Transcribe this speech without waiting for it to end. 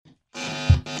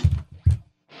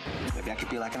I could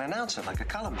be like an announcer, like a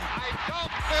color man. I don't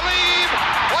believe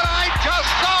what I just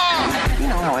saw! You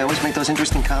know how I always make those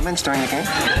interesting comments during the game?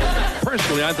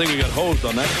 Personally, I think you got hosed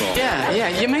on that call. Yeah,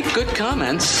 you make good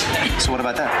comments. So what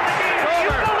about that?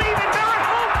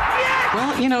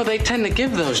 Well, they tend to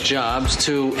give those jobs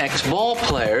to ex-ball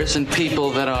players and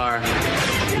people that are,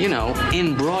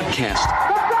 in broadcast.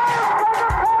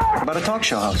 What about a talk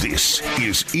show host? This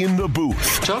is In the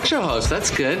Booth. Talk show host,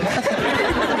 that's good.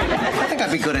 I think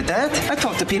I'd be good at that. I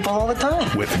talk to people all the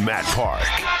time. With Matt Park.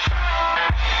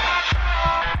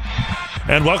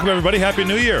 And welcome, everybody. Happy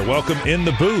New Year. Welcome In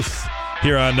the Booth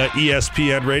here on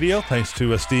ESPN Radio. Thanks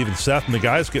to Steve and Seth and the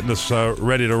guys getting us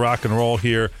ready to rock and roll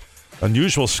here.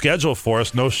 Unusual schedule for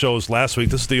us. No shows last week.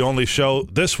 This is the only show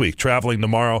this week. Traveling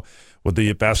tomorrow with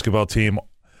the basketball team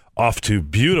off to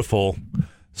beautiful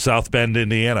South Bend,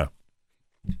 Indiana.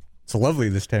 It's lovely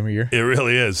this time of year. It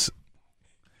really is.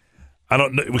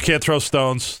 We can't throw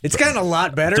stones. It's gotten a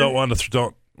lot better.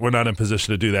 We're not in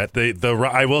position to do that.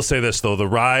 I will say this though: the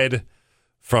ride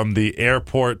from the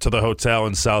airport to the hotel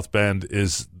in South Bend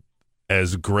is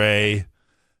as gray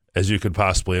as you could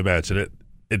possibly imagine.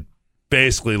 It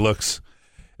basically looks.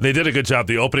 They did a good job.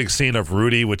 The opening scene of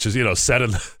Rudy, which is set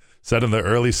in the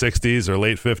early '60s or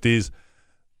late '50s,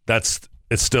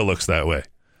 it still looks that way.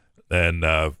 And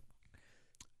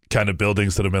kind of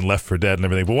buildings that have been left for dead and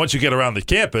everything. But once you get around the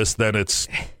campus, then it's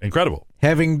incredible.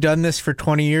 Having done this for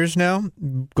 20 years now,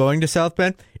 going to South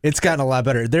Bend, it's gotten a lot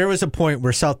better. There was a point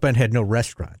where South Bend had no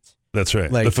restaurants. That's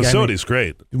right. The facility's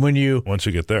great once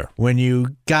you get there. When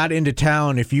you got into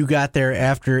town, if you got there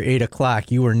after 8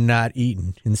 o'clock, you were not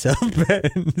eating in South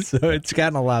Bend. So it's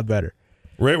gotten a lot better.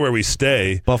 Right where we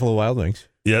stay. Buffalo Wild Wings.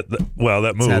 Yeah, that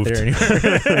moved. It's not there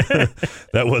anymore.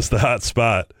 That was the hot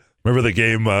spot. Remember the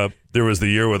game, there was the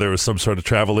year where there was some sort of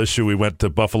travel issue. We went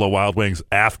to Buffalo Wild Wings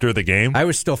after the game. I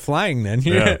was still flying then.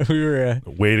 Yeah. We were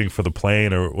waiting for the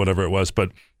plane or whatever it was,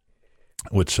 but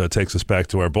which takes us back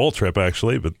to our bowl trip,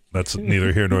 actually, but that's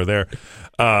neither here nor there.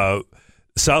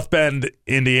 South Bend,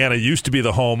 Indiana used to be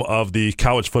the home of the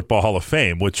College Football Hall of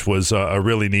Fame, which was a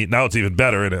really neat – now it's even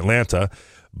better in Atlanta,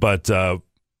 but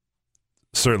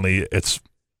certainly it's –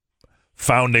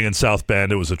 founding in South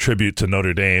Bend, it was a tribute to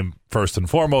Notre Dame first and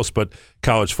foremost, but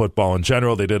college football in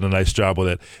general. They did a nice job with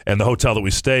it. And the hotel that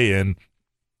we stay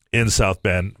in South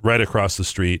Bend, right across the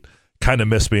street, kind of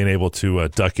miss being able to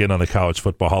duck in on the College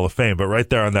Football Hall of Fame. But right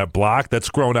there on that block,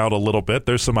 that's grown out a little bit.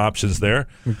 There's some options there.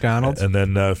 McDonald's. And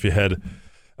then if you head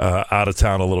out of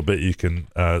town a little bit, you can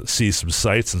see some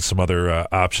sites and some other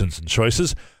options and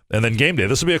choices. And then game day.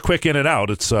 This will be a quick in and out.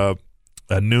 It's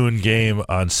a noon game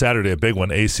on Saturday, a big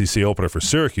one, ACC Opener for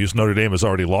Syracuse. Notre Dame has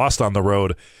already lost on the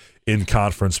road in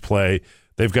conference play.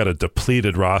 They've got a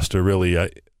depleted roster, really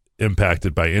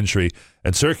impacted by injury.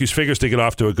 And Syracuse figures to get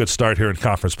off to a good start here in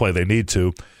conference play. They need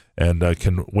to, and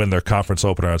can win their conference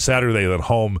opener on Saturday, then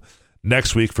home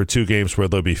next week for 2 games where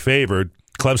they'll be favored.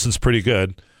 Clemson's pretty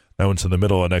good. That one's in the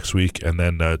middle of next week, and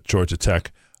then Georgia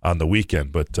Tech on the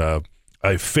weekend. But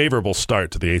a favorable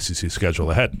start to the ACC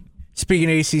schedule ahead.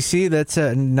 Speaking of ACC, that's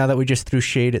now that we just threw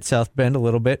shade at South Bend a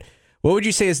little bit, what would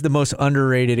you say is the most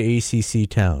underrated ACC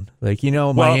town?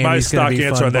 Miami's my stock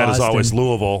answer on that Boston. is always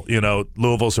Louisville.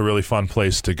 Louisville's a really fun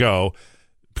place to go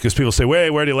because people say, where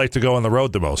do you like to go on the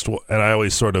road the most? And I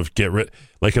always sort of get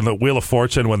like in the Wheel of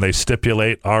Fortune when they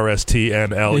stipulate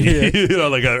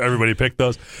RSTNLE, yeah. Everybody picked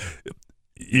those.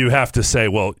 You have to say,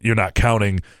 well, you're not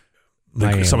counting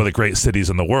some of the great cities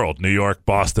in the world, New York,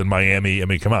 Boston, Miami. I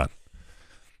mean, come on.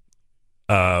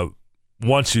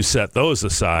 Once you set those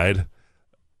aside,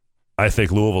 I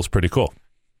think Louisville's pretty cool.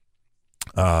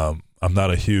 I'm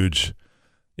not a huge,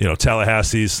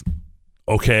 Tallahassee's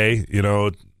okay,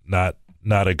 not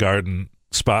a garden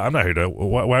spot. I'm not here to.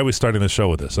 Why are we starting the show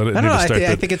with this? I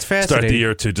think it's fascinating. Start the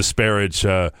year to disparage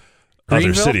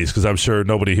other cities because I'm sure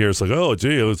nobody here is like, oh,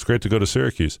 gee, it's great to go to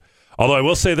Syracuse. Although I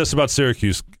will say this about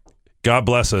Syracuse, God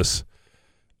bless us.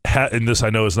 And this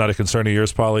I know is not a concern of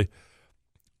yours, Paulie.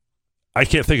 I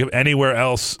can't think of anywhere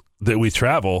else that we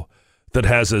travel that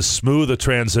has as smooth a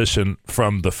transition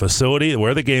from the facility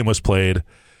where the game was played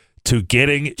to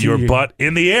getting your butt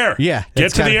in the air. Yeah.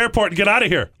 Get to the airport and get out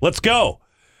of here. Let's go.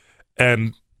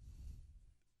 And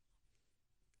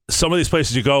some of these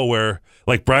places you go where,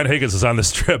 like Brian Higgins is on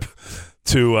this trip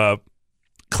to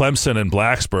Clemson and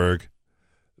Blacksburg,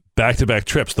 back-to-back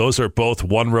trips. Those are both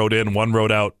one road in, one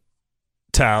road out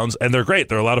towns, and they're great.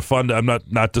 They're a lot of fun. I'm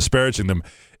not disparaging them.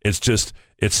 It's just,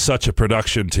 it's such a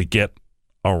production to get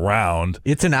around.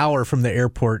 It's an hour from the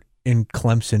airport in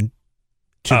Clemson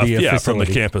to the facility. From the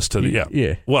campus to the,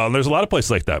 yeah. Well, and there's a lot of places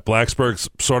like that. Blacksburg's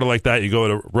sort of like that. You go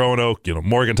to Roanoke,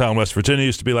 Morgantown, West Virginia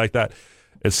used to be like that.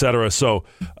 etc. So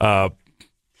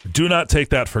do not take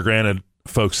that for granted,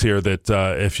 folks, here, that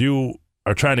if you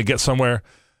are trying to get somewhere,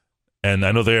 and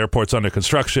I know the airport's under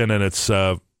construction and it's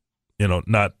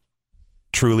not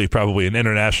truly probably an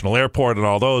international airport and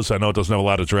all those. I know it doesn't have a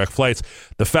lot of direct flights.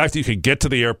 The fact that you can get to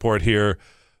the airport here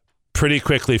pretty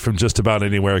quickly from just about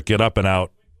anywhere, get up and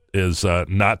out, is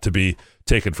not to be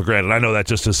taken for granted. I know that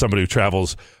just as somebody who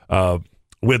travels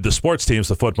with the sports teams,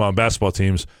 the football and basketball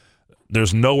teams,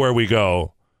 there's nowhere we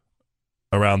go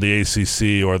around the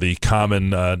ACC or the common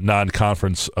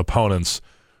non-conference opponents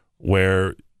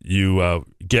where you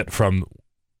get from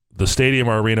the stadium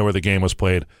or arena where the game was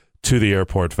played to the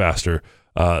airport faster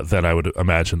than I would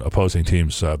imagine opposing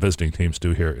teams, visiting teams,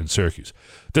 do here in Syracuse.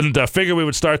 Didn't figure we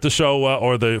would start the show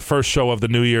or the first show of the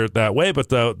new year that way, but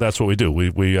that's what we do.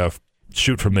 We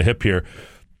shoot from the hip here.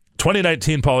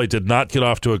 2019, Paulie, did not get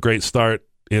off to a great start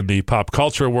in the pop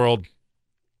culture world.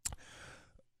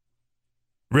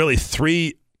 Really,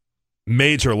 3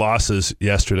 major losses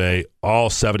yesterday, all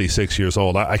 76 years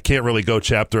old. I can't really go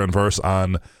chapter and verse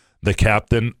on the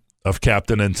captain of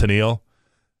Captain and Tennille,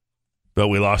 but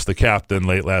we lost the captain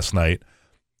late last night.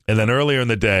 And then earlier in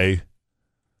the day,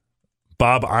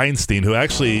 Bob Einstein, who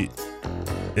actually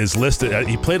is listed,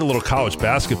 he played a little college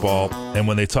basketball, and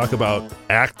when they talk about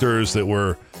actors that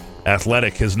were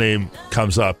athletic, his name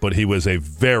comes up, but he was a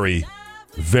very,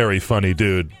 very funny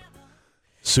dude.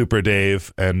 Super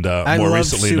Dave, and I more loved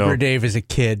recently Super known Dave as a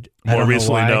kid. More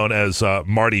recently known as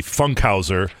Marty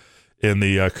Funkhauser in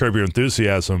the Curb Your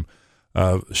Enthusiasm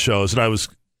shows. And I was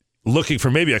looking for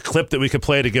maybe a clip that we could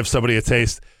play to give somebody a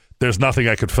taste. There's nothing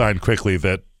I could find quickly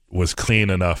that was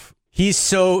clean enough. He was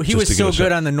so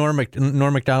good on the Norm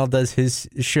Macdonald does his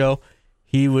show.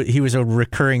 He was a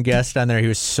recurring guest on there. He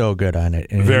was so good on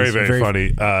it. And very, very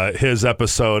funny. His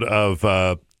episode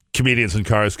of Comedians in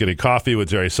Cars Getting Coffee with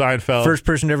Jerry Seinfeld. First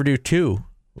person to ever do 2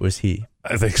 was he.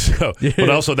 I think so. Yeah. But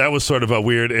also that was sort of a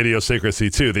weird idiosyncrasy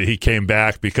too, that he came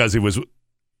back because he was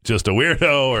just a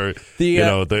weirdo, or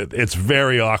it's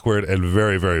very awkward and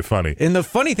very, very funny. And the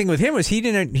funny thing with him was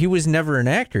he was never an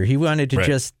actor. He wanted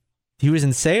to he was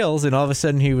in sales, and all of a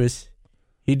sudden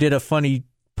he did a funny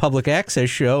public access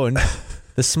show, and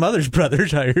the Smothers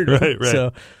Brothers hired him. Right.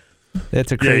 So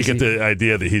that's a crazy. Yeah, you get the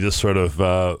idea that he just sort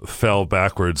of fell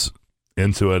backwards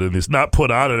into it, and he's not put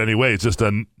on in any way. He's just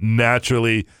a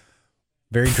naturally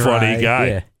very funny dry guy,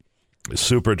 yeah.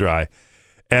 Super dry.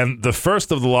 And the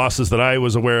first of the losses that I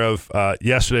was aware of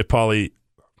yesterday, Paulie,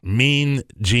 Mean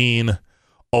Gene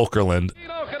Okerlund,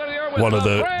 one of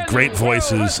the great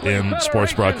voices in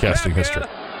sports broadcasting history.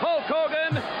 Hulk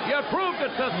Hogan, you proved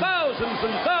it to thousands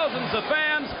and thousands of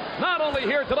fans, not only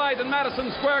here tonight in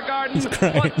Madison Square Garden,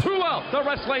 but throughout the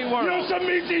wrestling world. You know some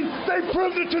meeting, they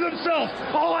proved it to themselves.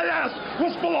 All I asked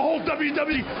was for the whole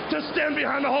WWE to stand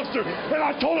behind the Hulkster, and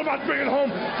I told them I'd bring it home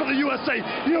for the USA.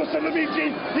 You know some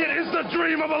meeting, it is the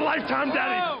dream of a lifetime,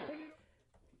 Daddy.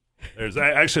 There's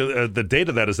actually the date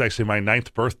of that is actually my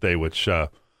 9th birthday, which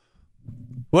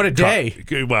what a day!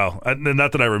 Well,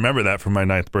 not that I remember that from my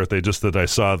 9th birthday, just that I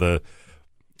saw the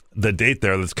date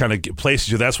there. That's kind of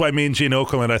places you. That's why Mean Gene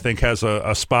Okerlund, I think, has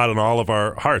a spot in all of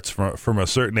our hearts from a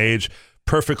certain age.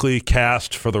 Perfectly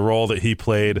cast for the role that he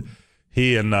played.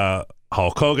 He and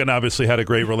Hulk Hogan obviously had a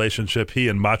great relationship. He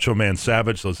and Macho Man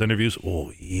Savage, those interviews.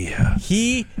 Oh yeah,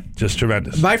 just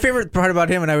tremendous. My favorite part about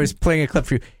him, and I was playing a clip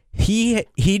for you. He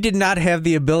did not have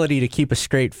the ability to keep a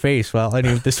straight face while any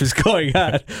of this was going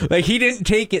on. Like, he didn't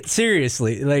take it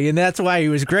seriously. Like, and that's why he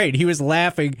was great. He was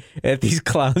laughing at these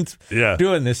clowns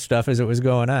doing this stuff as it was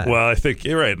going on. Well, I think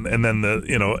you're right. And then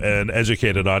an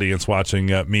educated audience watching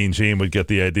Mean Gene would get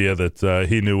the idea that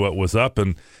he knew what was up.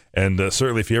 And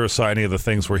certainly if you ever saw any of the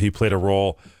things where he played a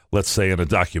role, let's say in a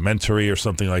documentary or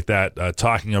something like that,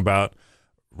 talking about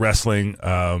wrestling,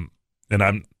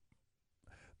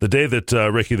 the day that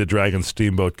Ricky the Dragon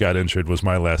Steamboat got injured was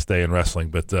my last day in wrestling,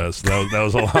 but so that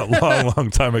was a long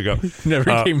time ago.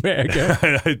 Never came back.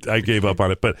 I gave up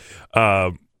on it, but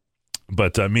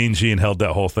Mean Gene held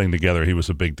that whole thing together. He was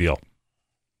a big deal,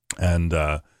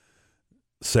 and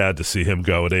sad to see him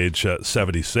go at age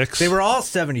 76. They were all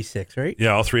 76, right?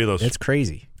 Yeah, all 3 of those. That's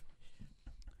crazy.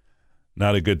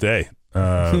 Not a good day.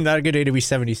 Not a good day to be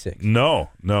 76. No,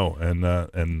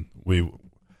 and we.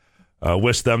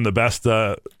 Wish them the best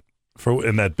for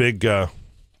in that big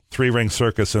 3-ring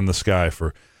circus in the sky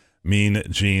for Mean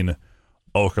Gene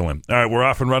Okerlund. All right, we're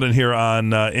off and running here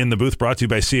on In the Booth, brought to you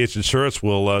by CH Insurance.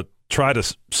 We'll try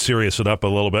to serious it up a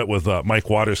little bit with Mike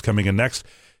Waters coming in next.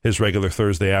 His regular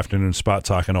Thursday afternoon spot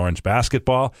talking Orange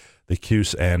basketball. The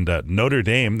Cuse and Notre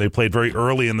Dame, they played very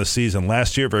early in the season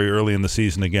last year, very early in the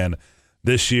season again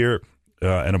this year.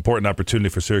 an important opportunity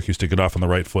for Syracuse to get off on the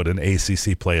right foot in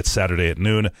ACC play. It's Saturday at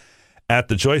noon at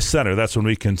the Joyce Center. That's when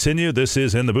we continue. This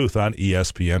is In the Booth on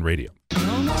ESPN Radio.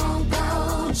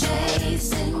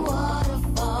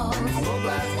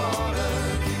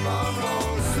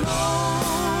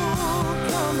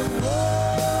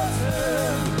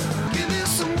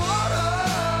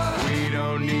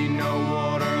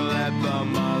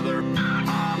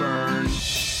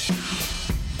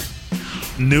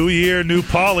 New year, new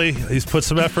Paulie. He's put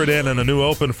some effort in and a new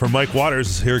open for Mike Waters,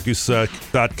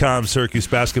 Syracuse.com, Syracuse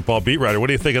basketball beat writer. What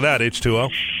do you think of that,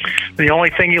 H2O? The only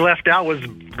thing you left out was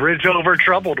bridge over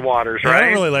troubled waters, right? I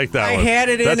don't really like that one. I had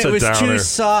it in. It was too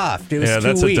soft. It was too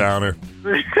that's weak. a downer.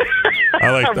 I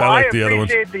like the other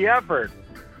ones. I appreciate the effort.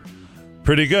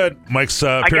 Pretty good. Mike's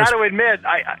I got to admit,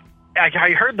 I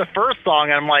heard the first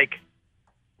song, and I'm like,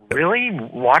 really?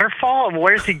 Waterfall?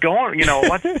 Where's he going? You know,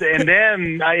 what's? And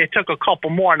then it took a couple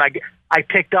more, and I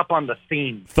picked up on the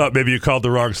theme. Thought maybe you called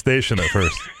the wrong station at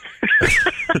first.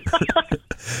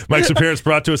 Mike's appearance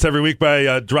brought to us every week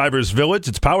by Drivers Village.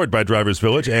 It's powered by Drivers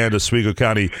Village and Oswego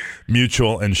County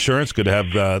Mutual Insurance. Good to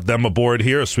have them aboard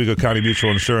here. Oswego County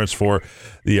Mutual Insurance for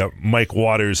the Mike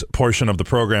Waters portion of the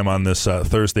program on this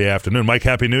Thursday afternoon. Mike,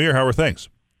 Happy New Year. How are things?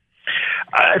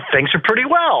 Things are pretty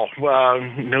well.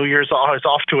 New Year's is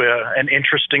off to an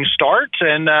interesting start,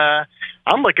 and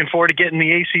I'm looking forward to getting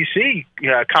the ACC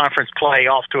conference play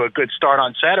off to a good start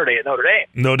on Saturday at Notre Dame.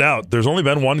 No doubt. There's only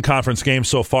been one conference game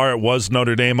so far. It was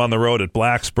Notre Dame on the road at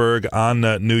Blacksburg on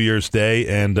New Year's Day,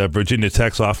 and Virginia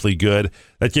Tech's awfully good.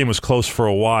 That game was close for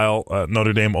a while.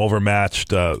 Notre Dame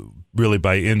overmatched really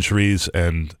by injuries,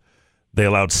 and they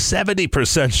allowed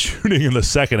 70% shooting in the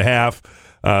second half.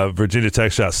 Virginia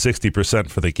Tech shot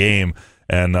 60% for the game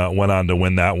and went on to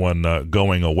win that one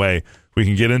going away. We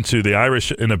can get into the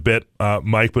Irish in a bit,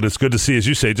 Mike, but it's good to see, as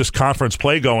you say, just conference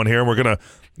play going here. And we're going to,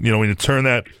 when you turn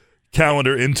that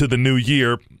calendar into the new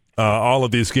year, all of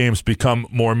these games become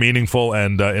more meaningful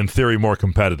and, in theory, more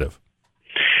competitive.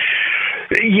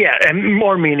 Yeah, and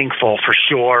more meaningful for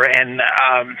sure. And,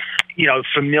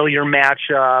 familiar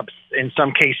matchups. In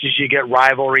some cases, you get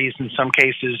rivalries. In some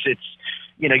cases, it's,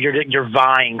 you're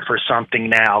vying for something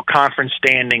now. Conference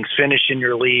standings, finish in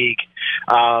your league.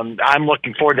 I'm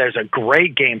looking forward. There's a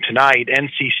great game tonight.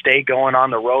 NC State going on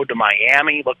the road to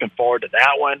Miami. Looking forward to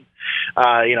that one.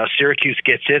 Syracuse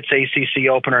gets its ACC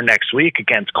opener next week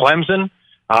against Clemson.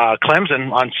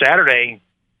 Clemson on Saturday,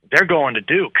 they're going to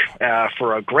Duke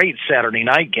for a great Saturday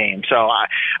night game. So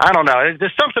I don't know.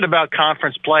 There's something about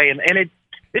conference play, and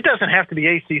it doesn't have to be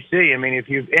ACC. I mean, if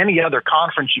you any other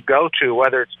conference you go to,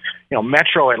 whether it's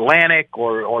Metro Atlantic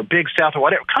or Big South or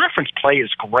whatever, conference play is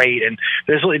great, and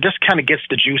it just kind of gets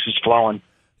the juices flowing.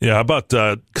 Yeah, how about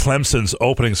Clemson's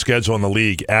opening schedule in the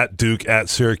league at Duke, at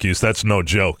Syracuse? That's no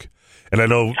joke. And I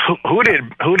know who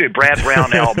did Brad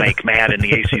Brownell make mad in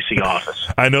the ACC office?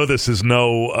 I know this is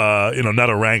not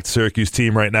a ranked Syracuse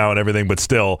team right now and everything, but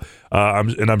still,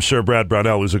 I'm sure Brad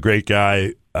Brownell was a great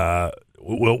guy.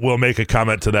 We'll make a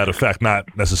comment to that effect,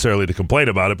 not necessarily to complain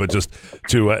about it, but just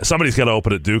to somebody's got to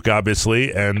open at Duke,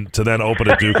 obviously, and to then open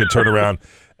at Duke and turn around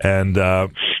and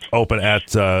open at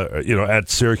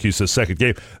Syracuse's second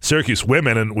game. Syracuse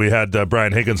women, and we had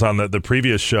Brian Higgins on the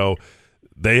previous show.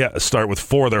 They start with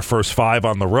 4 of their first 5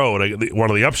 on the road. One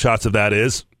of the upshots of that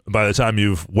is by the time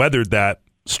you've weathered that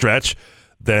stretch,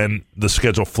 then the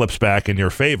schedule flips back in your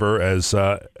favor as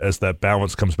that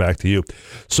balance comes back to you.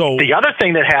 So the other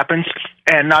thing that happens,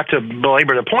 and not to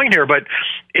belabor the point here, but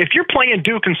if you're playing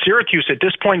Duke and Syracuse at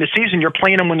this point in the season, you're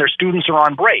playing them when their students are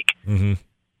on break. Mm-hmm.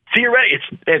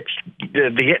 Theoretically, it's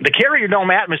the Carrier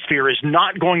Dome atmosphere is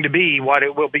not going to be what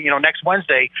it will be, next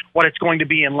Wednesday, what it's going to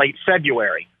be in late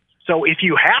February. So if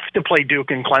you have to play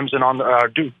Duke and Clemson on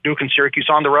Duke and Syracuse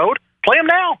on the road, play them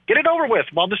now. Get it over with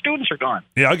while the students are gone.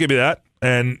 Yeah, I'll give you that.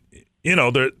 And,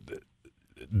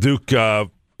 Duke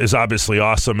is obviously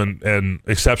awesome and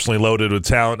exceptionally loaded with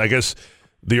talent. I guess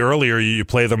the earlier you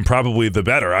play them, probably the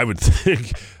better, I would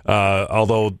think.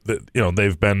 Although,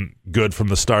 they've been good from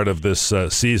the start of this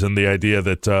season. The idea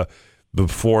that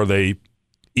before they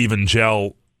even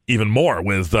gel even more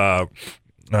with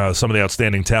some of the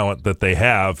outstanding talent that they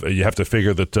have, you have to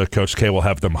figure that Coach K will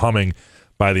have them humming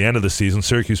by the end of the season.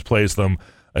 Syracuse plays them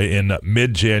in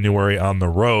mid-January on the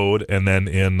road, and then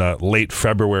in late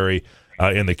February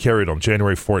in the Carrier Dome.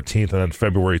 January 14th and then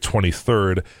February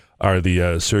 23rd are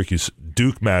the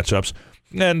Syracuse-Duke matchups.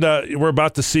 And we're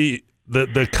about to see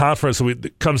the conference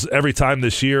that comes every time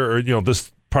this year, or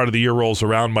this part of the year rolls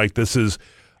around, Mike. This is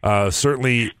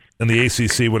certainly in the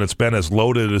ACC, when it's been as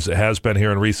loaded as it has been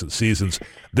here in recent seasons,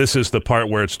 this is the part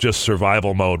where it's just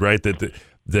survival mode, right?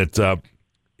 That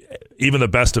even the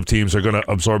best of teams are going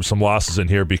to absorb some losses in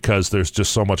here because there's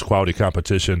just so much quality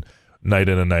competition night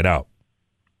in and night out.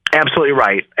 Absolutely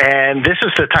right. And this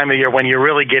is the time of year when you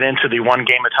really get into the one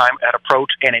game at a time at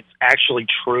approach, and it's actually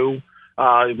true.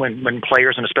 When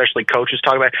players and especially coaches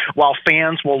talk about it, while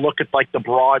fans will look at like the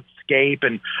broad scape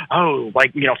and,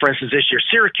 for instance, this year,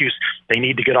 Syracuse, they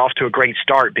need to get off to a great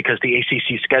start because the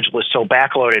ACC schedule is so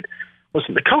backloaded.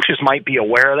 Listen, the coaches might be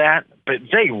aware of that, but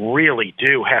they really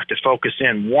do have to focus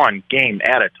in one game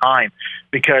at a time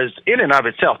because in and of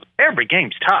itself, every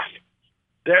game's tough.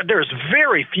 There's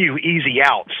very few easy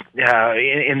outs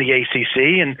in the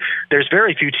ACC, and there's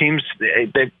very few teams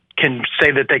that can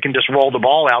say that they can just roll the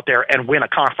ball out there and win a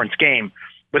conference game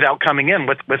without coming in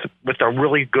with a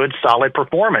really good, solid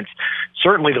performance.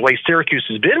 Certainly the way Syracuse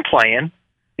has been playing,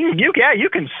 you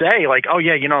can say, like, oh,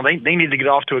 yeah, they need to get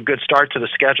off to a good start to the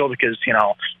schedule because,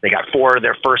 they got 4 of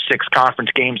their first 6 conference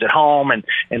games at home, and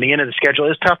the end of the schedule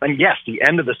is tough. And, yes, the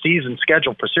end of the season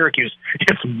schedule for Syracuse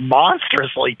is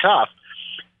monstrously tough.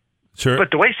 Sure.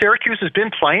 But the way Syracuse has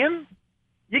been playing,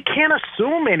 you can't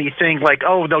assume anything like,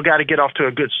 oh, they'll got to get off to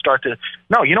a good start.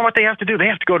 No, you know what they have to do? They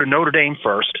have to go to Notre Dame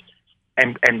first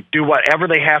and do whatever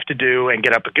they have to do and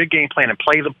get up a good game plan and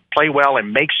play well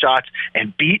and make shots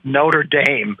and beat Notre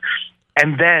Dame,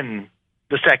 and then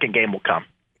the second game will come.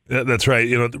 That's right.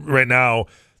 Right now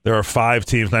there are 5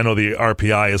 teams, and I know the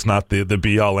RPI is not the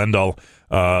be-all, end-all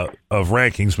of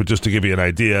rankings, but just to give you an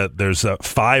idea, there's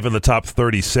 5 in the top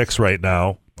 36 right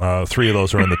now. 3 of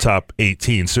those are in the top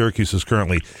 18. Syracuse is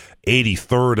currently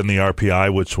 83rd in the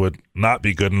RPI, which would not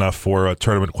be good enough for a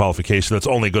tournament qualification. That's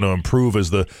only going to improve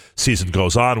as the season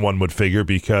goes on, one would figure,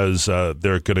 because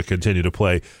they're going to continue to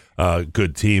play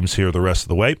good teams here the rest of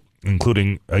the way,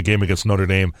 including a game against Notre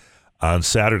Dame on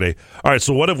Saturday. All right,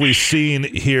 so what have we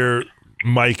seen here,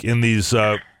 Mike, in these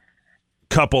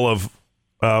couple of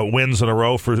wins in a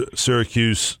row for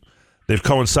Syracuse? They've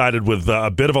coincided with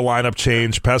a bit of a lineup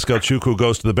change. Pascal Chukwu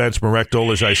goes to the bench. Marek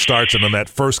Dolezaj starts. And in that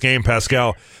first game,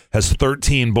 Pascal has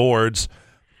 13 boards.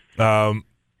 Anything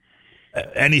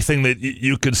that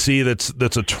you could see that's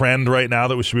a trend right now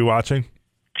that we should be watching?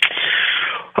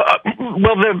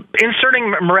 The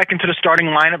inserting Marek into the starting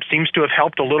lineup seems to have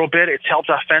helped a little bit. It's helped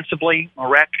offensively.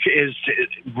 Marek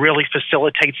really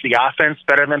facilitates the offense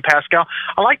better than Pascal.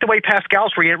 I like the way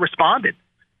Pascal's responded.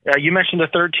 You mentioned the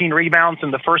 13 rebounds in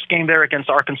the first game there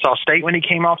against Arkansas State when he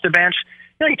came off the bench.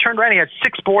 He turned around. He had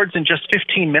 6 boards in just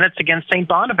 15 minutes against St.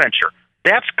 Bonaventure.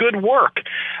 That's good work.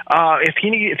 If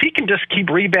he can just keep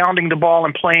rebounding the ball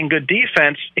and playing good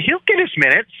defense, he'll get his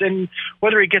minutes. And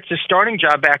whether he gets his starting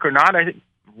job back or not, it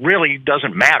really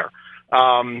doesn't matter.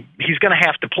 He's going to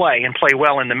have to play and play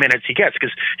well in the minutes he gets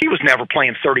because he was never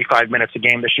playing 35 minutes a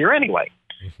game this year anyway.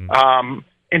 Mm-hmm.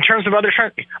 In terms of other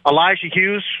trends, Elijah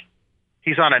Hughes,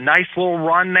 he's on a nice little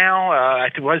run now.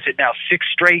 6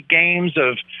 straight games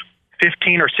of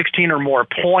 15 or 16 or more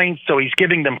points, so he's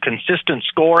giving them consistent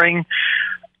scoring.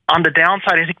 On the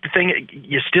downside, I think the thing,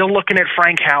 you're still looking at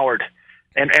Frank Howard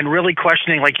and really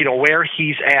questioning, where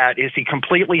he's at. Is he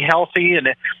completely healthy? And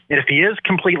if he is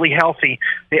completely healthy,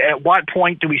 at what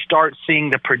point do we start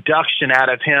seeing the production out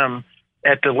of him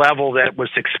at the level that was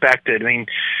expected? I mean,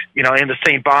 in the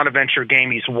St. Bonaventure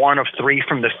game, he's 1 of 3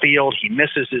 from the field. He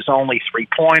misses his only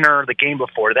 3-pointer. The game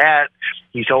before that,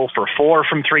 he's 0 for 4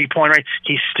 from 3-point range.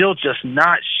 He's still just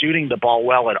not shooting the ball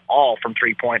well at all from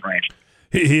 3-point range.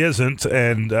 He isn't,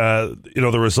 and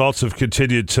the results have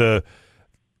continued to.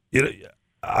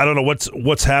 I don't know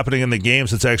what's happening in the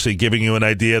games that's actually giving you an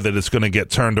idea that it's going to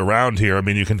get turned around here. I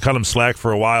mean, you can cut him slack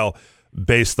for a while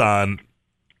based on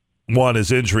 1,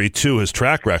 his injury, 2, his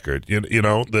track record.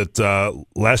 That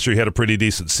last year he had a pretty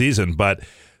decent season, but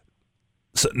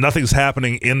nothing's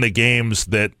happening in the games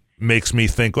that makes me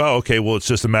think, it's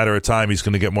just a matter of time. He's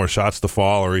going to get more shots to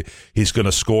fall, or he's going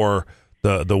to score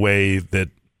the way that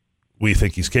we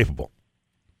think he's capable.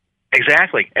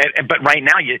 Exactly. But right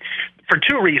now, for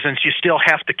 2 reasons, you still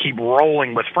have to keep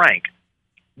rolling with Frank.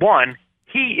 1,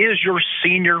 he is your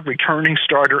senior returning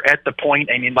starter at the point,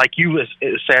 and like you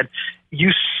said,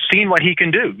 you've seen what he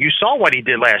can do. You saw what he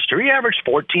did last year. He averaged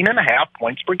 14.5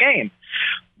 points per game.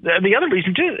 The other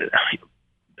reason, too,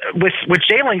 with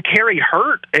Jalen Carey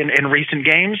hurt in recent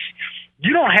games,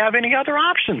 you don't have any other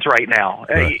options right now.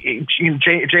 Right.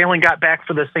 Jalen got back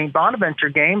for the St. Bonaventure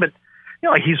game, but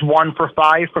he's 1 for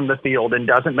 5 from the field and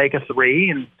doesn't make a 3,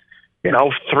 and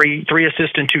 3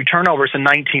 assists and 2 turnovers in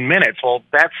 19 minutes. Well,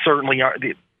 that's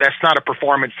not a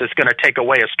performance that's going to take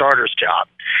away a starter's job.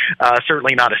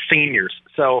 Certainly not a senior's.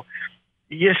 So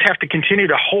you just have to continue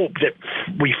to hope that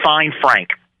we find Frank,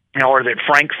 or that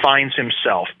Frank finds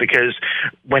himself, because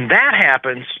when that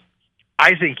happens,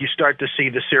 I think you start to see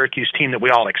the Syracuse team that we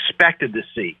all expected to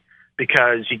see,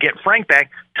 because you get Frank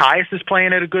back. Tyus is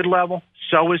playing at a good level.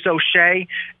 So is O'Shea.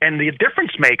 And the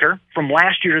difference maker from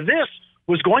last year to this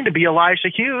was going to be Elijah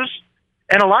Hughes.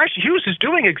 And Elijah Hughes is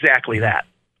doing exactly that.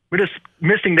 We're just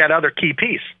missing that other key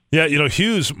piece. Yeah,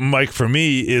 Hughes, Mike, for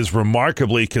me, is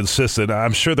remarkably consistent.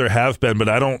 I'm sure there have been, but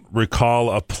I don't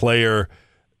recall a player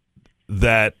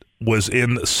that was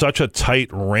in such a tight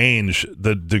range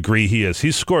the degree he is.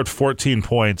 He's scored 14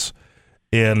 points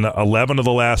in 11 of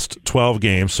the last 12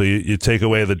 games. So you take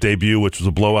away the debut, which was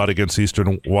a blowout against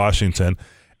Eastern Washington,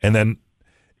 and then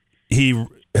he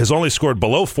has only scored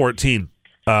below 14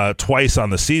 twice on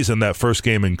the season, that first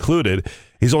game included.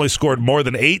 He's only scored more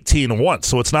than 18 once,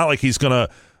 so it's not like he's going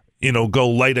to go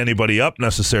light anybody up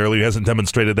necessarily. He hasn't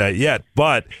demonstrated that yet,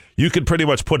 but you could pretty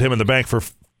much put him in the bank for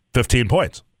 15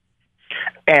 points.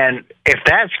 And if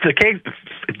that's the case,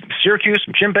 Syracuse,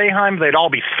 Jim Boeheim, they'd all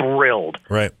be thrilled.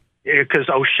 Right. Because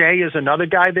O'Shea is another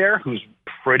guy there who's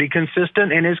pretty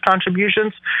consistent in his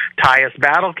contributions. Tyus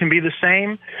Battle can be the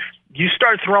same. You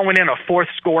start throwing in a fourth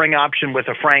scoring option with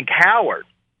a Frank Howard,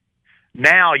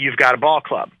 now you've got a ball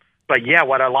club. But, yeah,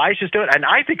 what Elijah's doing, and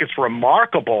I think it's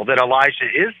remarkable that Elijah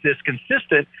is this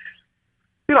consistent.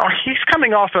 He's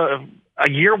coming off a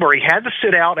year where he had to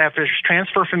sit out after his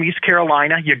transfer from East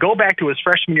Carolina. You go back to his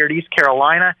freshman year at East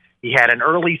Carolina, he had an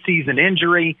early season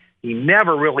injury. He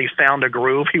never really found a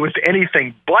groove. He was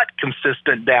anything but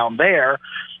consistent down there.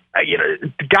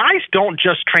 Guys don't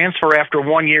just transfer after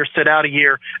 1 year, sit out a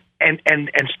year, and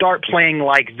start playing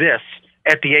like this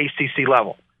at the ACC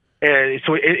level.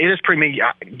 So it is pretty.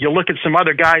 You look at some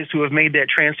other guys who have made that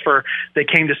transfer that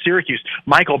came to Syracuse.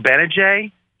 Michael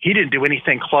Benajay, he didn't do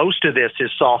anything close to this his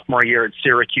sophomore year at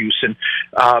Syracuse.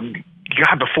 And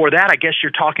before that, I guess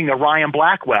you're talking a Ryan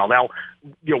Blackwell. Now,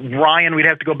 Ryan, we'd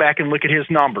have to go back and look at his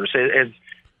numbers.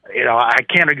 I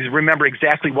can't remember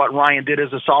exactly what Ryan did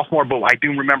as a sophomore, but I do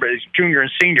remember as junior and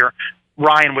senior,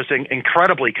 Ryan was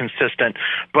incredibly consistent.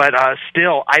 But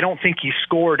still, I don't think he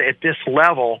scored at this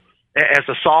level as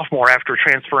a sophomore after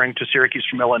transferring to Syracuse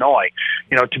from Illinois.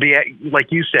 To be,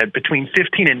 like you said, between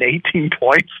 15 and 18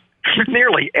 points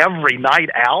nearly every night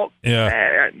out.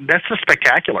 Yeah, that's just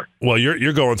spectacular. Well,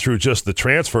 you're going through just the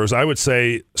transfers. I would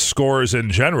say scores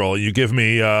in general. You give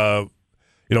me,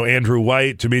 Andrew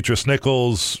White, Demetrius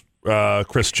Nichols,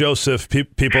 Chris Joseph,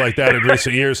 people like that in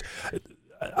recent years.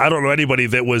 I don't know anybody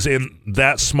that was in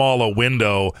that small a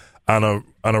window on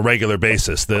a regular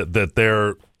basis that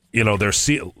they're.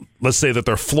 Let's say that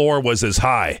their floor was as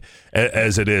high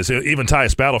as it is. Even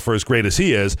Tyus Battle, for as great as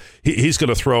he is, he's going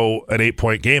to throw an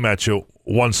 8-point game at you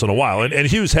once in a while. And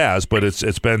Hughes has, but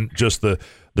it's been just the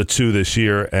two this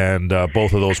year, and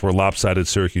both of those were lopsided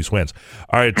Syracuse wins.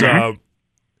 All right,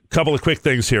 couple of quick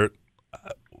things here.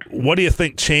 What do you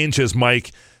think changes,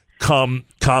 Mike, come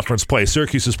conference play?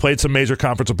 Syracuse has played some major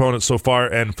conference opponents so far,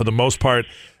 and for the most part,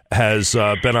 has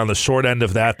been on the short end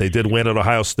of that. They did win at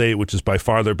Ohio State, which is by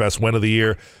far their best win of the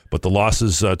year, but the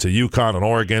losses to UConn and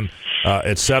Oregon,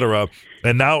 et cetera.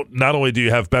 And now not only do you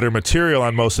have better material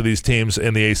on most of these teams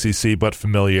in the ACC, but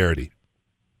familiarity.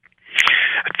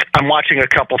 I'm watching a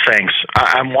couple things.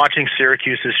 I'm watching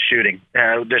Syracuse's shooting,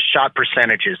 the shot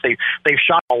percentages. They've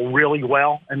shot really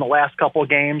well in the last couple of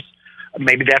games.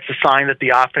 Maybe that's a sign that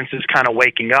the offense is kind of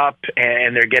waking up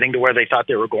and they're getting to where they thought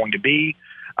they were going to be.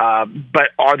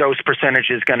 But are those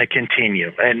percentages going to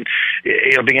continue? And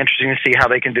it'll be interesting to see how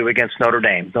they can do against Notre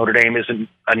Dame. Notre Dame isn't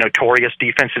a notorious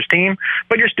defensive team,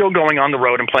 but you're still going on the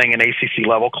road and playing an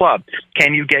ACC-level club.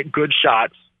 Can you get good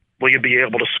shots? Will you be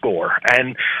able to score?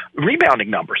 And rebounding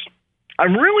numbers.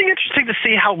 I'm really interested to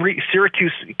see how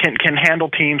Syracuse can handle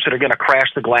teams that are going to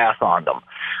crash the glass on them.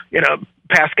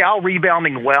 Pascal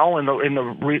rebounding well in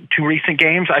the two recent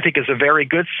games, I think, is a very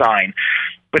good sign.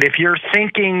 But if you're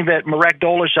thinking that Marek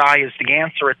Dolezaj is the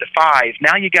answer at the 5,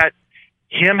 now you got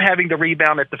him having the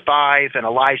rebound at the 5 and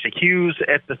Elijah Hughes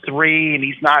at the 3, and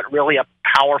he's not really a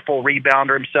powerful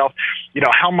rebounder himself.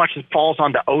 How much it falls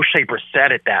onto O'Shea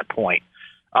Brissett at that point.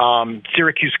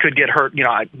 Syracuse could get hurt.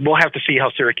 We'll have to see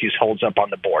how Syracuse holds up on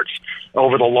the boards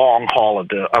over the long haul of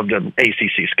the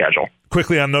ACC schedule.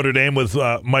 Quickly on Notre Dame with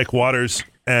Mike Waters.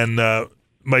 And,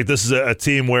 Mike, this is a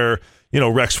team where,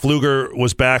 Rex Pfluger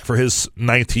was back for his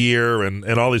 9th year and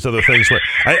all these other things.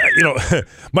 Where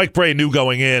Mike Bray knew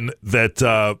going in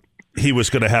that he was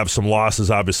going to have some losses,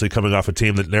 obviously, coming off a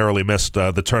team that narrowly missed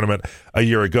the tournament a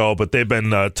year ago. But they've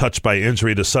been touched by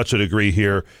injury to such a degree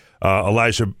here.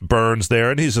 Elijah Burns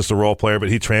there, and he's just a role player, but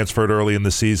he transferred early in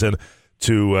the season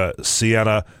to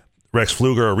Siena. Rex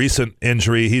Pfluger, a recent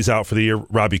injury, he's out for the year.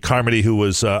 Robbie Carmody, who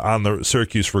was on the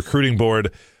Syracuse recruiting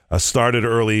board, started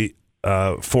early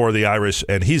for the Irish,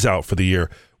 and he's out for the year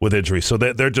with injury. So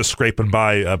they're just scraping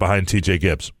by behind T.J.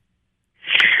 Gibbs.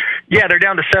 Yeah, they're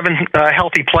down to 7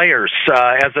 healthy players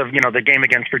as of the game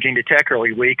against Virginia Tech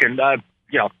early week, and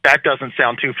that doesn't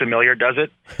sound too familiar, does it?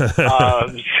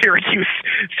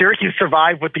 Syracuse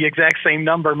survived with the exact same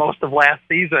number most of last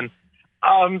season.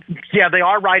 They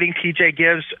are riding T.J.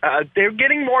 Gibbs. They're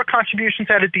getting more contributions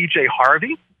out of DJ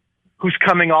Harvey, who's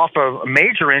coming off a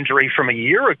major injury from a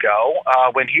year ago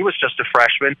when he was just a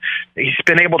freshman. He's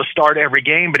been able to start every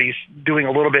game, but he's doing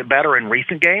a little bit better in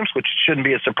recent games, which shouldn't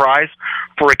be a surprise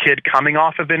for a kid coming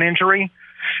off of an injury.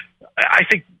 I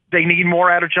think they need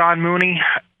more out of John Mooney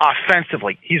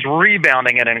offensively. He's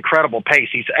rebounding at an incredible pace.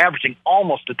 He's averaging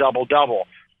almost a double-double.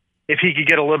 If he could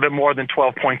get a little bit more than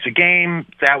 12 points a game,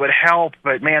 that would help,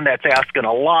 but man, that's asking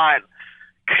a lot.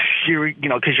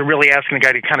 Because you're really asking a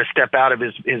guy to kind of step out of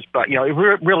his but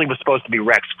it really was supposed to be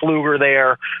Rex Pfluger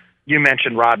there. You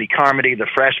mentioned Robbie Carmody, the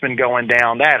freshman going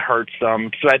down. That hurts them.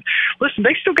 But listen,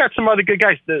 they still got some other good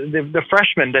guys. The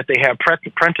freshman that they have,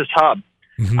 Prentice Hubb,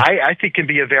 I think can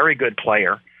be a very good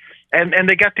player. And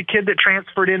they got the kid that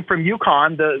transferred in from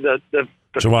UConn, the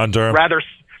Juwan Durham.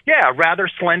 rather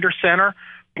slender center,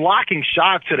 blocking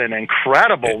shots at an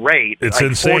incredible rate. It's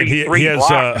insane. He has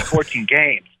blocks in 14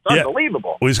 games. It's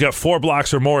unbelievable. Well, he's got 4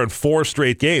 blocks or more in 4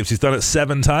 straight games. He's done it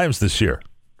 7 times this year.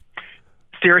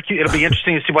 Syracuse, it'll be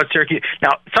interesting to see what Syracuse.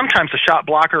 Now, sometimes a shot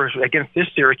blocker against this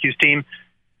Syracuse team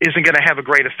isn't going to have a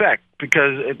great effect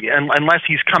because unless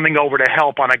he's coming over to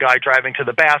help on a guy driving to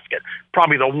the basket.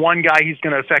 Probably the one guy he's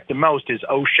going to affect the most is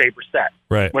O'Shea Brissett.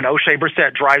 Right. When O'Shea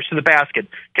Brissett drives to the basket,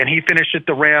 can he finish at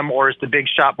the rim, or is the big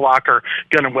shot blocker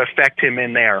going to affect him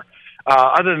in there?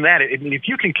 Other than that, if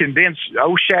you can convince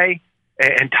O'Shea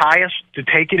and Tyus to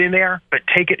take it in there, but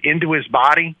take it into his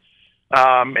body.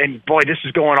 And boy, this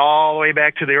is going all the way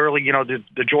back to the early,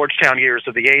 the Georgetown years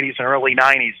of the 80s and early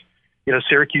 90s.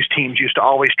 Syracuse teams used to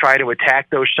always try to attack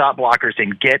those shot blockers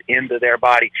and get into their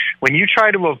body. When you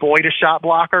try to avoid a shot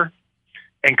blocker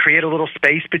and create a little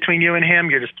space between you and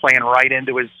him, you're just playing right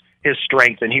into his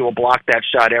strength, and he will block that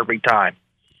shot every time.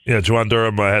 Yeah, Juwan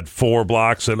Durham had 4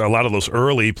 blocks, and a lot of those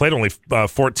early. He played only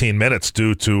 14 minutes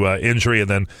due to injury and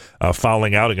then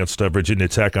fouling out against Virginia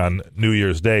Tech on New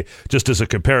Year's Day. Just as a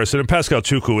comparison, and Pascal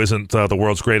Chukwu isn't the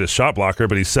world's greatest shot blocker,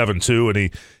 but he's 7'2",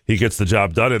 and he gets the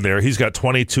job done in there. He's got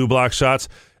 22 block shots,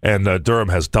 and Durham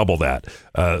has double that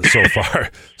so far.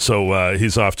 So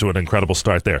he's off to an incredible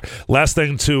start there. Last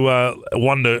thing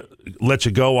wanted to let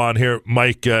you go on here,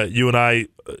 Mike. You and I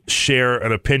share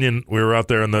an opinion. We were out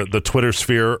there in the Twitter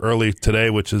sphere early today,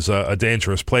 which is a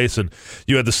dangerous place, and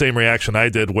you had the same reaction I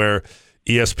did, where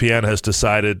ESPN has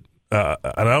decided, and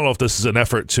I don't know if this is an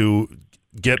effort to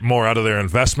get more out of their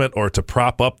investment or to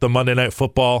prop up the Monday Night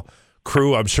Football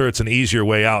crew. I'm sure it's an easier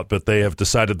way out, but they have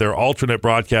decided their alternate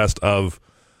broadcast of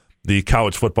the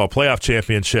College Football Playoff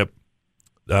Championship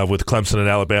with Clemson and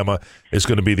Alabama is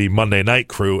going to be the Monday Night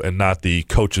crew and not the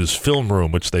coach's film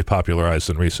room, which they popularized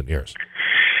in recent years.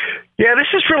 Yeah, this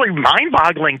is really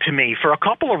mind-boggling to me for a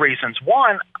couple of reasons.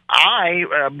 One, I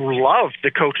loved the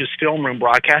coach's film room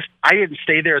broadcast. I didn't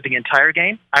stay there the entire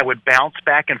game. I would bounce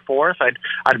back and forth.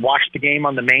 I'd watch the game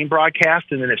on the main broadcast,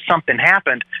 and then if something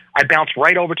happened, I'd bounce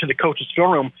right over to the coach's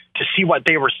film room to see what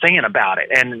they were saying about it.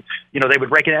 And, they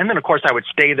would break it. And then, of course, I would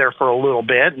stay there for a little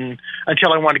bit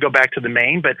until I wanted to go back to the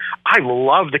main. But I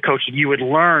love the coach. You would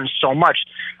learn so much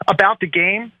about the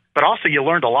game, but also you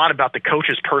learned a lot about the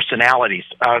coaches' personalities.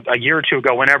 A year or two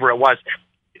ago, whenever it was,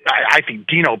 I think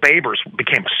Dino Babers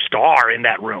became a star in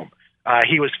that room.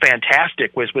 He was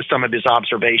fantastic with some of his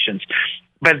observations.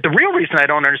 But the real reason I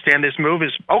don't understand this move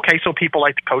is, okay, so people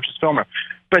like the coach's film room.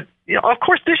 But, of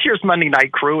course, this year's Monday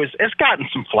Night Crew has gotten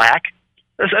some flack,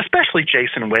 especially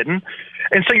Jason Witten.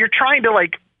 And so you're trying to,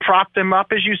 prop them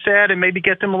up, as you said, and maybe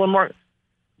get them a little more.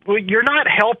 Well, you're not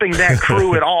helping that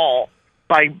crew at all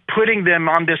by putting them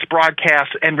on this broadcast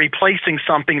and replacing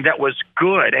something that was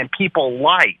good and people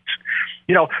liked.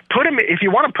 Put them, if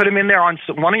you want to put them in there on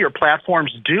one of your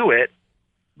platforms, do it,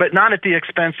 but not at the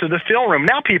expense of the film room.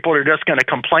 Now people are just going to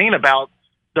complain about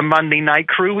the Monday Night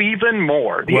Crew even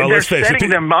more. Well, they're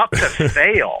setting them up to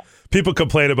fail. People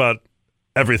complain about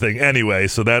everything anyway,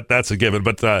 so that's a given.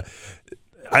 But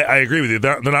I agree with you.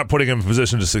 They're not putting them in a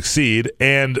position to succeed,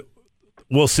 and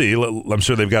we'll see. I'm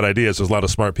sure they've got ideas. There's a lot of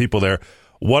smart people there.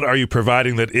 What are you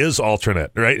providing that is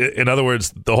alternate, right? In other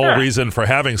words, the whole reason for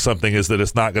having something is that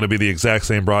it's not going to be the exact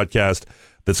same broadcast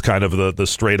that's kind of the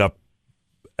straight-up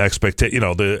expectation,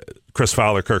 the Chris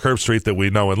Fowler, Kirk Herbstreit that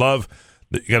we know and love.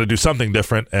 You got to do something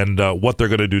different, and what they're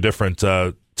going to do different,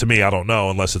 to me, I don't know,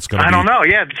 unless it's going to be... I don't know,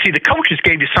 yeah. See, the coaches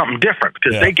gave you something different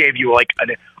because they gave you,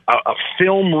 a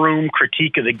film room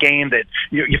critique of the game that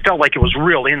you felt like it was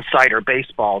real insider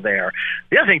baseball there.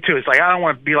 The other thing, too, is like I don't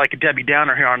want to be like a Debbie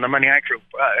Downer here on the Monday Night Crew,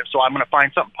 so I'm going to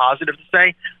find something positive to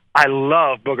say. I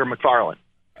love Booger McFarland.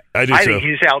 I think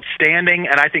he's outstanding,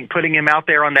 and I think putting him out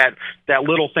there on that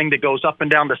little thing that goes up and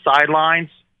down the sidelines,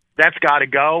 that's got to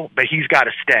go, but he's got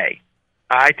to stay.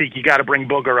 I think you got to bring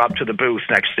Booger up to the booth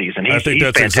next season. I think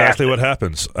that's exactly what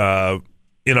happens.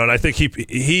 And I think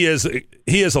he is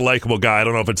a likable guy. I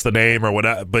don't know if it's the name or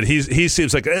what, but he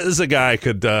seems like this is a guy I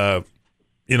could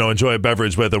enjoy a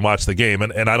beverage with and watch the game.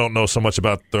 And I don't know so much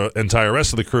about the entire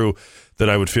rest of the crew that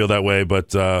I would feel that way,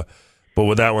 but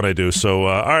with that one I do. So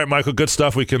all right, Michael, good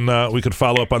stuff. We can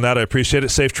follow up on that. I appreciate it.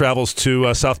 Safe travels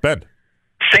to South Bend.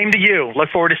 Same to you. Look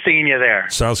forward to seeing you there.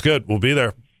 Sounds good. We'll be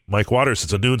there. Mike Waters.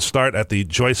 It's a noon start at the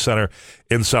Joyce Center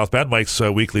in South Bend. Mike's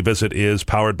weekly visit is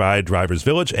powered by Drivers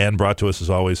Village and brought to us, as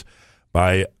always,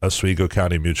 by Oswego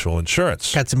County Mutual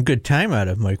Insurance. Got some good time out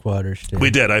of Mike Waters, too. We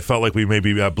did. I felt like we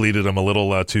maybe bleeded him a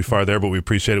little too far there, but we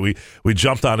appreciate it. We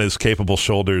jumped on his capable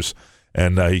shoulders,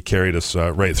 and he carried us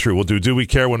right through. We'll do We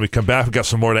Care when we come back. We've got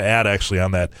some more to add, actually,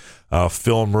 on that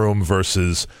film room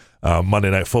versus Monday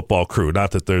Night Football crew.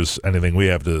 Not that there's anything we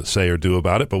have to say or do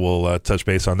about it, but we'll touch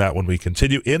base on that when we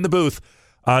continue in the booth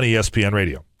on ESPN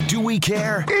Radio. Do we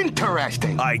care?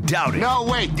 Interesting. I doubt it. No,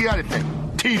 wait, the other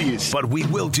thing. Tedious. But we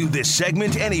will do this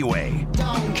segment anyway.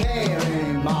 Don't care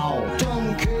anymore.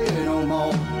 Don't care no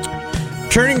more.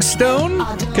 Turning Stone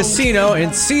Casino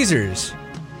and Caesars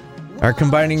are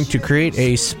combining to create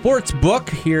a sports book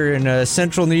here in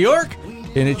central New York,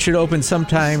 and it should open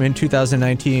sometime in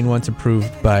 2019 once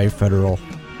approved by federal.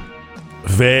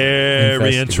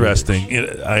 Very interesting.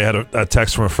 I had a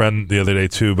text from a friend the other day,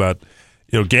 too, about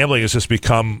gambling has just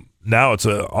become, now it's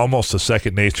almost a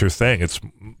second nature thing. It's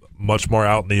much more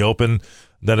out in the open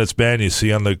than it's been. You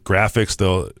see on the graphics,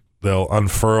 they'll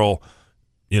unfurl,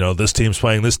 this team's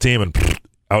playing this team, and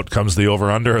out comes the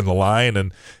over-under and the line,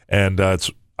 and it's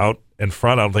out in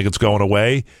front. I don't think it's going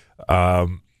away.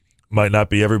 Might not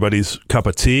be everybody's cup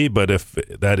of tea, but if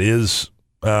that is,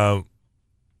 how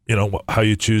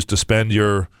you choose to spend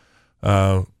your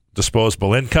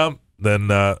disposable income, then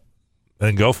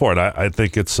go for it. I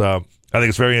think it's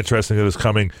very interesting that it's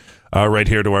coming right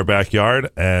here to our backyard,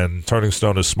 and Turning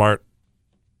Stone is smart,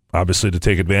 obviously, to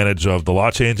take advantage of the law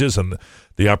changes and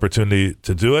the opportunity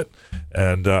to do it,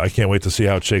 and I can't wait to see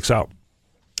how it shakes out.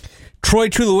 Troy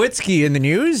Tulowitzki in the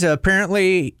news.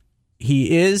 Apparently,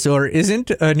 he is or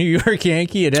isn't a New York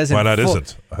Yankee. It hasn't. Why not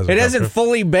isn't? It hasn't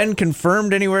fully been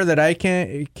confirmed anywhere that I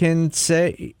can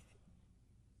say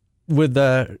with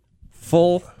a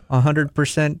full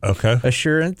 100%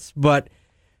 assurance. But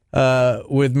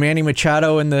with Manny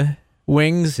Machado in the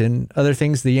wings and other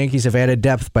things, the Yankees have added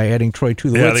depth by adding Troy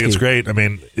Tulowitzki. Yeah, I think it's great. I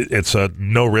mean, it's a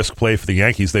no-risk play for the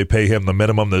Yankees. They pay him the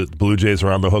minimum. The Blue Jays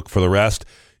are on the hook for the rest.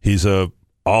 He's a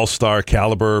all-star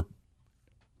caliber.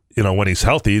 When he's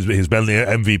healthy, he's been the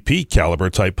MVP caliber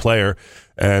type player,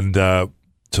 and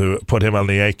to put him on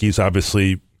the Yankees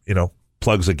obviously,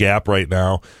 plugs a gap right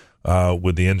now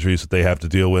with the injuries that they have to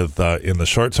deal with in the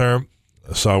short term.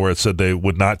 I saw where it said they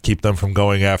would not keep them from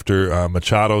going after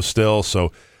Machado still,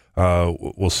 so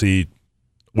we'll see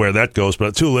where that goes.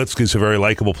 But Tulowitzki's a very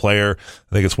likable player.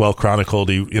 I think it's well chronicled.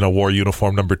 He wore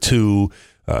uniform number 2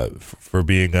 for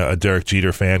being a Derek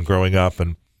Jeter fan growing up,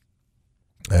 and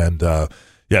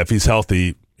yeah, if he's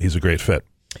healthy, he's a great fit.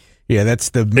 Yeah, that's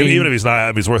the main... Even if he's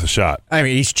not, he's worth a shot. I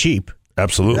mean, he's cheap.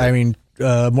 Absolutely. I mean,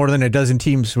 more than a dozen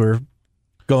teams were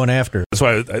going after. That's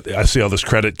why I see all this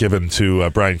credit given to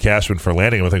Brian Cashman for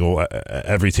landing him. I think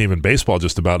every team in baseball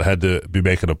just about had to be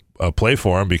making a play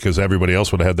for him, because everybody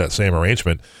else would have had that same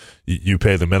arrangement. You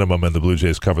pay the minimum and the Blue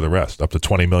Jays cover the rest, up to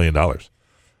 $20 million.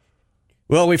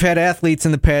 Well, we've had athletes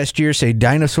in the past year say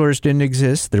dinosaurs didn't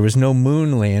exist, there was no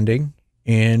moon landing,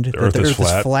 and the Earth is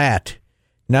flat.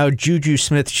 Now Juju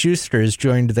Smith-Schuster has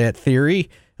joined that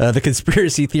theory, the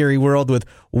conspiracy theory world, with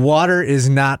water is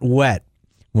not wet,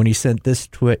 when he sent this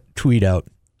tweet out.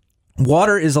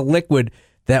 Water is a liquid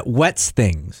that wets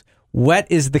things. Wet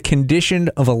is the condition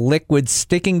of a liquid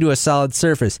sticking to a solid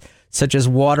surface, such as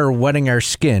water wetting our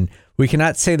skin. We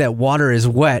cannot say that water is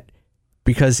wet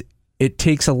because it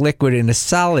takes a liquid and a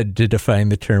solid to define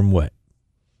the term wet.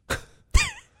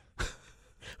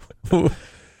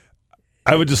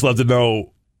 I would just love to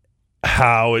know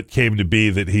how it came to be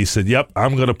that he said, yep,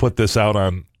 I'm going to put this out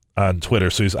on Twitter.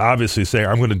 So he's obviously saying,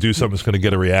 I'm going to do something that's going to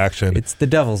get a reaction. It's the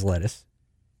devil's lettuce.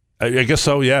 I guess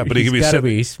so, yeah. But he could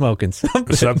be smoking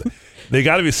something. They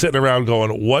got to be sitting around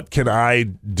going, what can I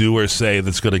do or say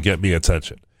that's going to get me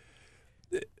attention?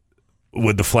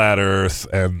 with the flat Earth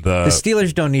and the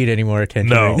Steelers don't need any more attention.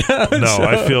 No, right now,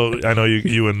 no. so. I know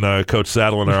you and Coach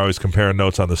Saddleman are always comparing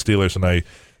notes on the Steelers, and I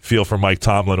feel for Mike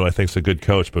Tomlin, who I think is a good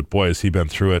coach, but boy, has he been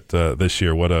through it this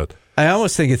year. What a I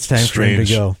almost think it's time for him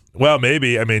to go. Well,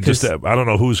 maybe. I mean, just I don't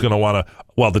know who's going to want to.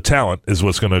 Well, the talent is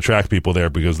what's going to attract people there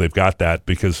because they've got that.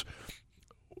 Because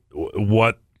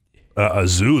what a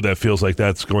zoo that feels like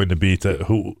that's going to be to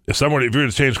who if you're going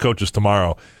to change coaches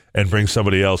tomorrow and bring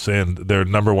somebody else in, their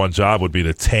number one job would be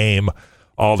to tame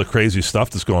all the crazy stuff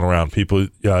that's going around. People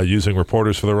using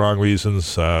reporters for the wrong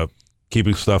reasons,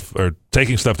 keeping stuff or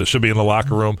taking stuff that should be in the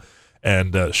locker room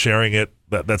and sharing it.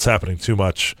 That's happening too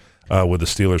much with the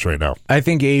Steelers right now. I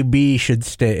think AB should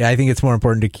stay. I think it's more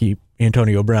important to keep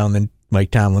Antonio Brown than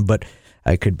Mike Tomlin, but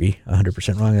I could be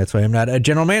 100% wrong. That's why I'm not a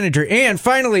general manager. And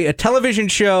finally, a television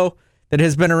show that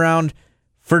has been around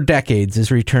for decades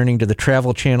is returning to the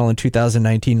Travel Channel in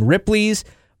 2019. Ripley's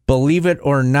Believe It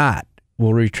or Not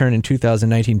will return in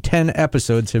 2019. 10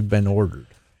 episodes have been ordered.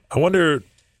 I wonder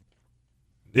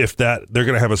if they're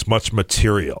going to have as much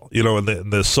material, in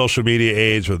the social media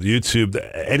age with YouTube,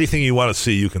 anything you want to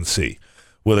see, you can see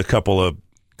with a couple of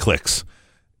clicks.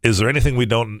 Is there anything we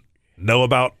don't know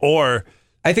about, or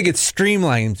I think it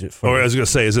streamlines it for or I was going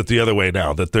to say, is it the other way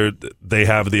now that they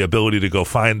have the ability to go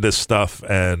find this stuff?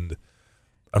 And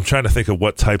I'm trying to think of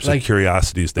what types of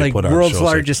curiosities they put on world's shows.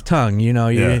 largest tongue. You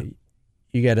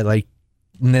got to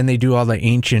and then they do all the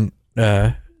ancient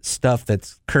stuff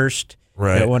that's cursed.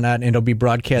 Right. And whatnot, and it'll be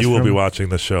broadcast. You will be watching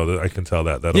this show. I can tell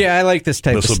that. I like this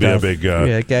type of stuff. This will be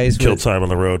a big guys kill time on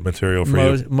the road material for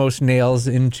you. Most nails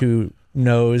into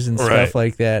nose and stuff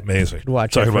like that. Amazing.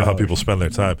 Watch Talking about how people spend their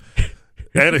time.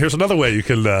 And here's another way you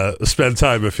can spend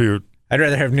time if you're I'd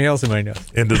rather have nails in my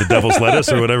nose. Into the devil's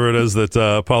lettuce or whatever it is that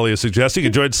Paulie is suggesting. You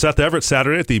can join Seth Everett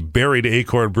Saturday at the Buried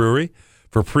Acorn Brewery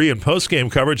for pre- and post-game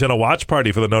coverage and a watch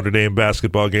party for the Notre Dame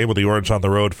basketball game with the Orange on the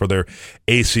road for their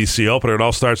ACC Opener. It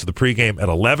all starts with the pregame at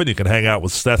 11. You can hang out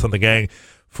with Seth and the gang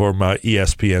from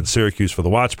ESPN Syracuse for the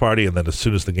watch party, and then as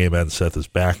soon as the game ends, Seth is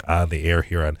back on the air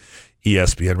here on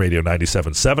ESPN Radio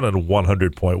 97.7 and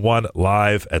 100.1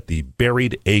 live at the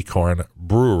Buried Acorn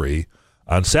Brewery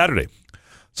on Saturday.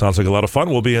 Sounds like a lot of fun.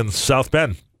 We'll be in South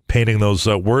Bend painting those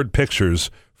word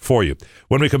pictures for you.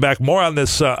 When we come back, more on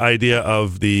this idea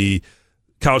of the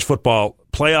college football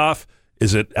playoff.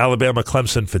 Is it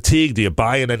Alabama-Clemson fatigue? Do you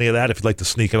buy in any of that? If you'd like to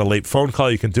sneak in a late phone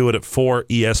call, you can do it at 4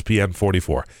 ESPN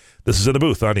 44. This is In the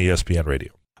Booth on ESPN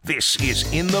Radio. This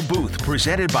is In the Booth,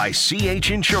 presented by CH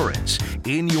Insurance,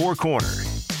 in your corner.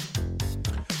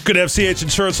 Good to have CH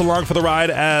Insurance along for the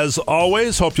ride, as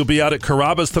always. Hope you'll be out at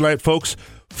Carrabba's tonight, folks,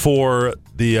 for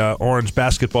the Orange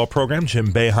basketball program.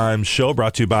 Jim Boeheim's show,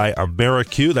 brought to you by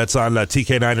AmeriQ. That's on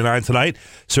TK99 tonight.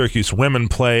 Syracuse women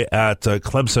play at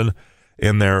Clemson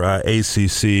in their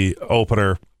ACC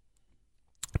Opener.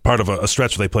 Part of a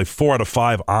stretch where they play 4 out of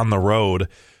 5 on the road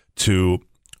to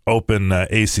open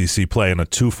ACC play, and a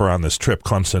twofer on this trip,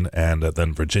 Clemson and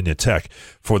then Virginia Tech.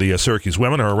 For the Syracuse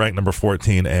women, are ranked number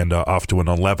 14 and off to an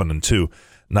 11-2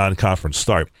 non-conference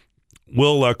start.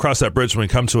 We'll cross that bridge when we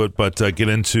come to it, but get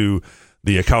into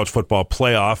the college football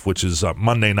playoff, which is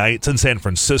Monday night. It's in San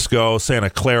Francisco, Santa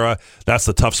Clara. That's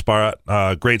the tough spot.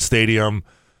 Great stadium,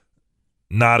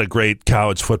 not a great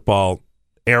college football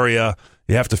area.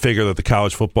 You have to figure that the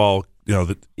college football,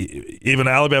 even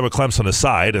Alabama, Clemson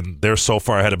aside, and they're so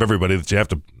far ahead of everybody that you have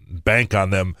to bank on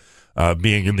them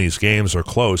being in these games or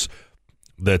close,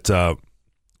 that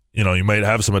you might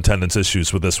have some attendance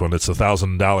issues with this one. It's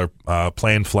 $1,000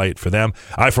 plane flight for them.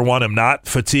 I, for one, am not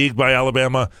fatigued by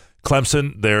Alabama,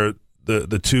 Clemson. They're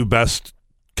the two best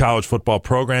college football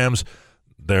programs.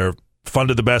 They're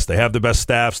funded the best. They have the best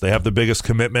staffs. They have the biggest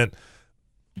commitment.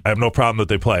 I have no problem that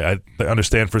they play. I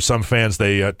understand for some fans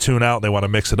they tune out. They want to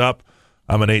mix it up.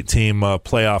 I'm an 8-team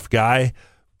playoff guy,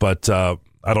 but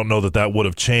I don't know that would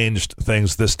have changed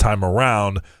things this time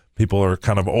around. People are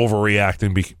kind of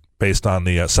overreacting based on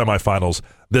the semifinals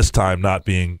this time not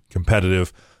being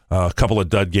competitive. A couple of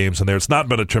dud games in there. It's not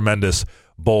been a tremendous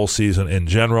bowl season in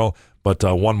general, but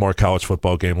one more college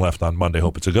football game left on Monday.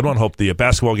 Hope it's a good one. Hope the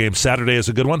basketball game Saturday is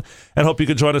a good one, and hope you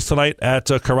can join us tonight at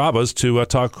Carrabba's to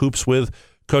talk hoops with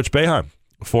Coach Boeheim.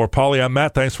 For Paulie, I'm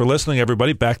Matt. Thanks for listening,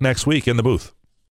 everybody. Back next week in the booth.